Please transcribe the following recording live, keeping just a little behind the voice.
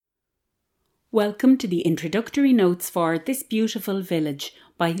Welcome to the introductory notes for This Beautiful Village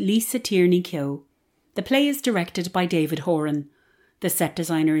by Lisa Tierney Keogh. The play is directed by David Horan. The set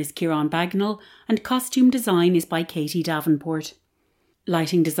designer is Kieran Bagnall and costume design is by Katie Davenport.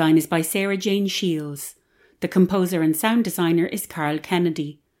 Lighting design is by Sarah Jane Shields. The composer and sound designer is Carl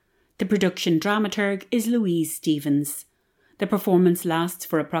Kennedy. The production dramaturg is Louise Stevens. The performance lasts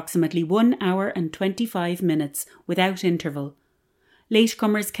for approximately 1 hour and 25 minutes without interval.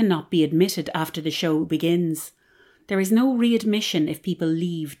 Latecomers cannot be admitted after the show begins. There is no readmission if people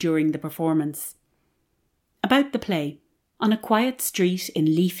leave during the performance. About the play. On a quiet street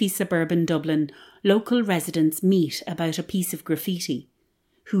in leafy suburban Dublin, local residents meet about a piece of graffiti.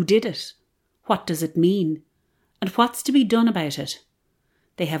 Who did it? What does it mean? And what's to be done about it?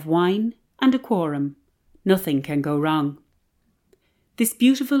 They have wine and a quorum. Nothing can go wrong. This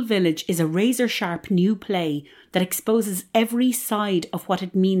Beautiful Village is a razor-sharp new play that exposes every side of what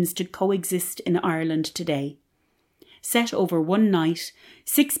it means to coexist in Ireland today. Set over one night,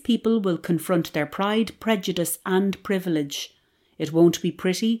 6 people will confront their pride, prejudice and privilege. It won't be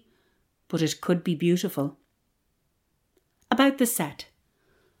pretty, but it could be beautiful. About the set.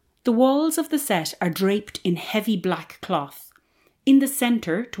 The walls of the set are draped in heavy black cloth. In the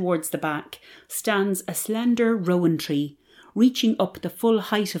centre, towards the back, stands a slender rowan tree, reaching up the full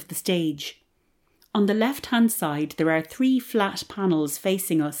height of the stage. On the left-hand side there are 3 flat panels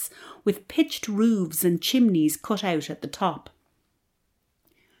facing us, with pitched roofs and chimneys cut out at the top.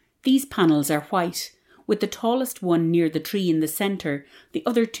 These panels are white, with the tallest one near the tree in the centre, the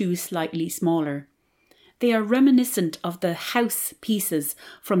other 2 slightly smaller. They are reminiscent of the house pieces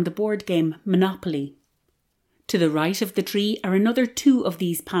from the board game Monopoly. To the right of the tree are another 2 of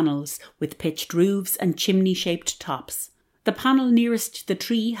these panels, with pitched roofs and chimney-shaped tops. The panel nearest the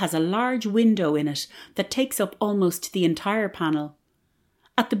tree has a large window in it that takes up almost the entire panel.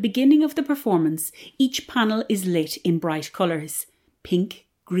 At the beginning of the performance, each panel is lit in bright colours, pink,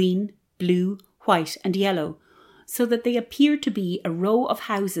 green, blue, white and yellow, so that they appear to be a row of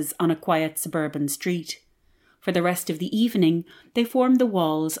houses on a quiet suburban street. For the rest of the evening, they form the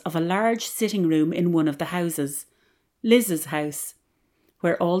walls of a large sitting room in one of the houses, Liz's house,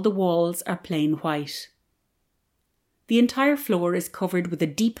 where all the walls are plain white. The entire floor is covered with a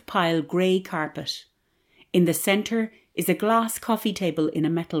deep pile grey carpet. In the centre is a glass coffee table in a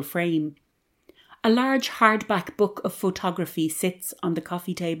metal frame. A large hardback book of photography sits on the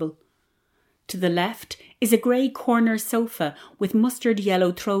coffee table. To the left is a grey corner sofa with mustard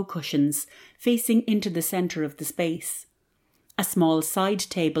yellow throw cushions facing into the centre of the space. A small side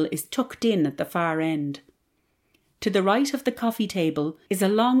table is tucked in at the far end. To the right of the coffee table is a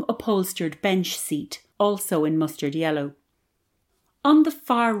long upholstered bench seat, also in mustard yellow. On the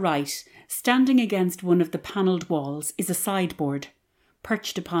far right, standing against one of the panelled walls, is a sideboard.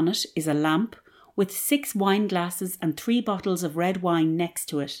 Perched upon it is a lamp, with 6 wine glasses and 3 bottles of red wine next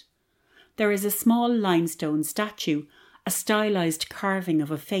to it. There is a small limestone statue, a stylised carving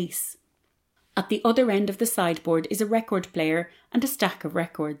of a face. At the other end of the sideboard is a record player and a stack of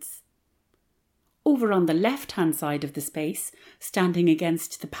records. Over on the left-hand side of the space, standing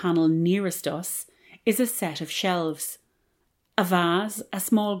against the panel nearest us, is a set of shelves. A vase, a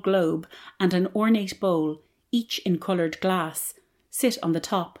small globe and an ornate bowl, each in coloured glass, sit on the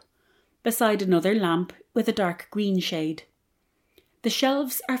top, beside another lamp with a dark green shade. The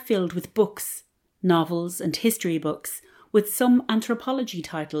shelves are filled with books, novels and history books, with some anthropology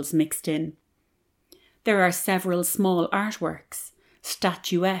titles mixed in. There are several small artworks,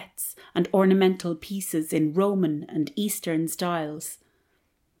 statuettes and ornamental pieces in Roman and Eastern styles.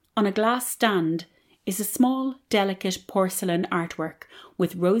 On a glass stand is a small, delicate porcelain artwork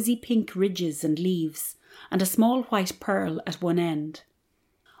with rosy pink ridges and leaves, and a small white pearl at one end.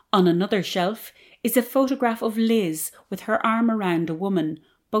 On another shelf is a photograph of Liz with her arm around a woman,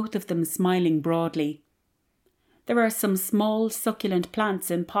 both of them smiling broadly. There are some small, succulent plants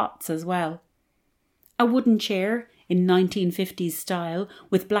in pots as well. A wooden chair, in 1950s style,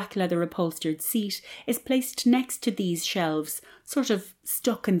 with black leather upholstered seat, is placed next to these shelves, sort of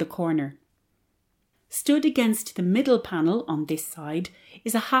stuck in the corner. Stood against the middle panel on this side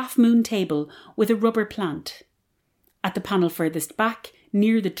is a half-moon table with a rubber plant. At the panel furthest back,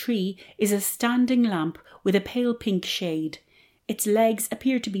 near the tree, is a standing lamp with a pale pink shade. Its legs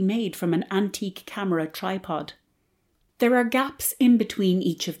appear to be made from an antique camera tripod. There are gaps in between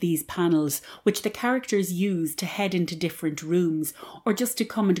each of these panels, which the characters use to head into different rooms or just to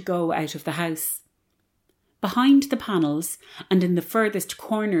come and go out of the house. Behind the panels, and in the furthest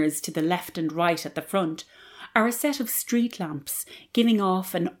corners to the left and right at the front, are a set of street lamps giving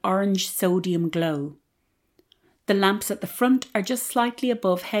off an orange sodium glow. The lamps at the front are just slightly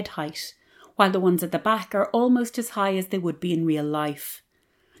above head height, while the ones at the back are almost as high as they would be in real life.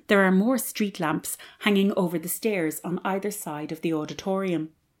 There are more street lamps hanging over the stairs on either side of the auditorium.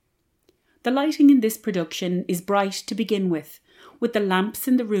 The lighting in this production is bright to begin with the lamps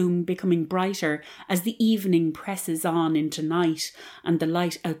in the room becoming brighter as the evening presses on into night and the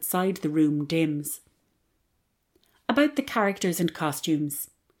light outside the room dims. About the characters and costumes.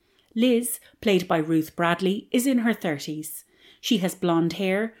 Liz, played by Ruth Bradley, is in her 30s. She has blonde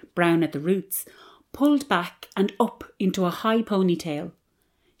hair, brown at the roots, pulled back and up into a high ponytail.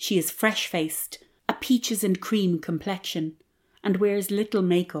 She is fresh-faced, a peaches and cream complexion, and wears little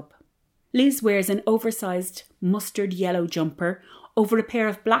makeup. Liz wears an oversized mustard yellow jumper over a pair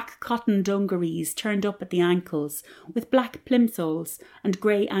of black cotton dungarees turned up at the ankles with black plimsolls and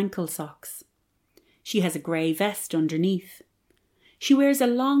grey ankle socks. She has a grey vest underneath. She wears a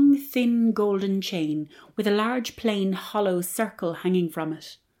long, thin golden chain with a large plain hollow circle hanging from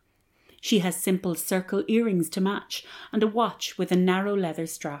it. She has simple circle earrings to match and a watch with a narrow leather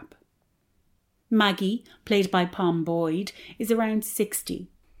strap. Maggie, played by Pom Boyd, is around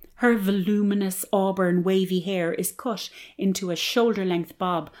 60. Her voluminous auburn wavy hair is cut into a shoulder-length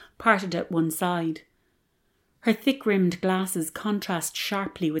bob parted at one side. Her thick-rimmed glasses contrast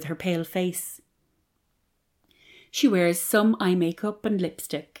sharply with her pale face. She wears some eye makeup and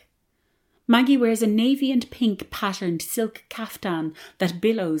lipstick. Maggie wears a navy and pink patterned silk caftan that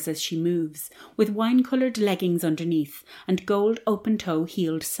billows as she moves, with wine-coloured leggings underneath and gold open-toe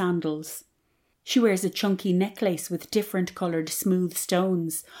heeled sandals. She wears a chunky necklace with different coloured smooth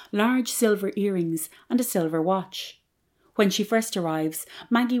stones, large silver earrings and a silver watch. When she first arrives,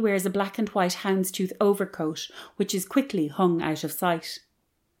 Maggie wears a black and white houndstooth overcoat, which is quickly hung out of sight.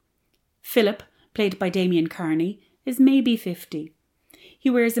 Philip, played by Damien Carney, is maybe 50. He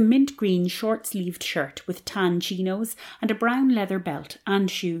wears a mint green short-sleeved shirt with tan chinos and a brown leather belt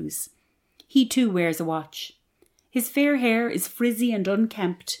and shoes. He too wears a watch. His fair hair is frizzy and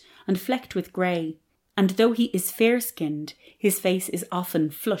unkempt and flecked with grey, and though he is fair-skinned, his face is often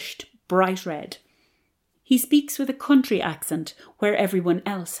flushed, bright red. He speaks with a country accent where everyone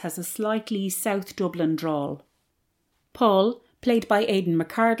else has a slightly South Dublin drawl. Paul, played by Aidan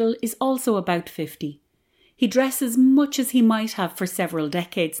McCardle, is also about 50. He dresses much as he might have for several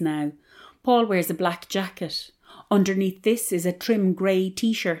decades now. Paul wears a black jacket. Underneath this is a trim grey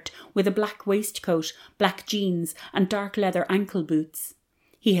t-shirt with a black waistcoat, black jeans and dark leather ankle boots.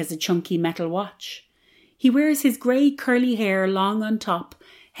 He has a chunky metal watch. He wears his grey curly hair long on top,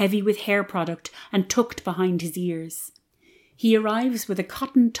 heavy with hair product and tucked behind his ears. He arrives with a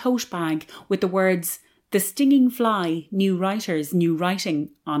cotton tote bag with the words, "The Stinging Fly, New Writers, New Writing"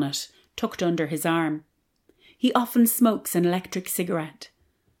 on it, tucked under his arm. He often smokes an electric cigarette.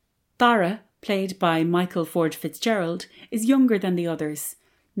 Dara, played by Michael Ford Fitzgerald, is younger than the others,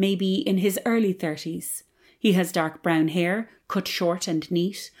 maybe in his early 30s. He has dark brown hair, cut short and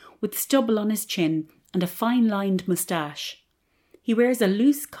neat, with stubble on his chin and a fine-lined moustache. He wears a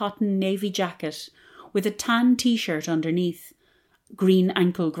loose cotton navy jacket with a tan t-shirt underneath, green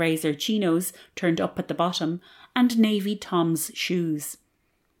ankle grazer chinos turned up at the bottom, and navy Tom's shoes.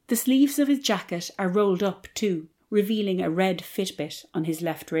 The sleeves of his jacket are rolled up too, revealing a red Fitbit on his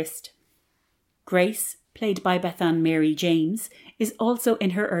left wrist. Grace, played by Bethan Mary James, is also in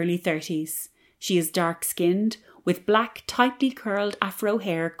her early 30s. She is dark-skinned, with black, tightly curled afro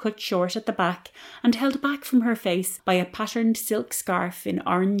hair cut short at the back and held back from her face by a patterned silk scarf in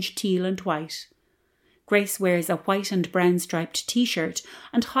orange, teal and white. Grace wears a white and brown striped t-shirt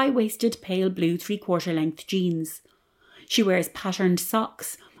and high-waisted pale blue three-quarter-length jeans. She wears patterned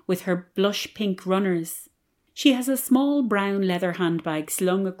socks with her blush pink runners. She has a small brown leather handbag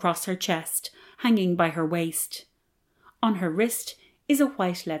slung across her chest, hanging by her waist. On her wrist is a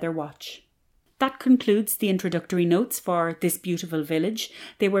white leather watch. That concludes the introductory notes for This Beautiful Village.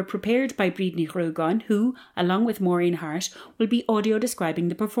 They were prepared by Brídni Rugan, who, along with Maureen Hart, will be audio describing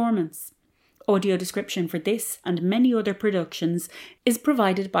the performance. Audio description for this and many other productions is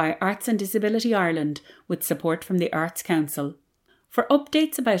provided by Arts and Disability Ireland with support from the Arts Council. For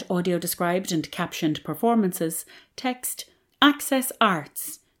updates about audio described and captioned performances, text Access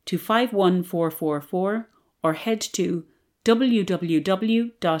Arts to 51444 or head to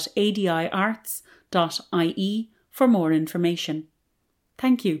www.adiarts.ie for more information.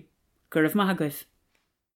 Thank you. Gurav Mahagov.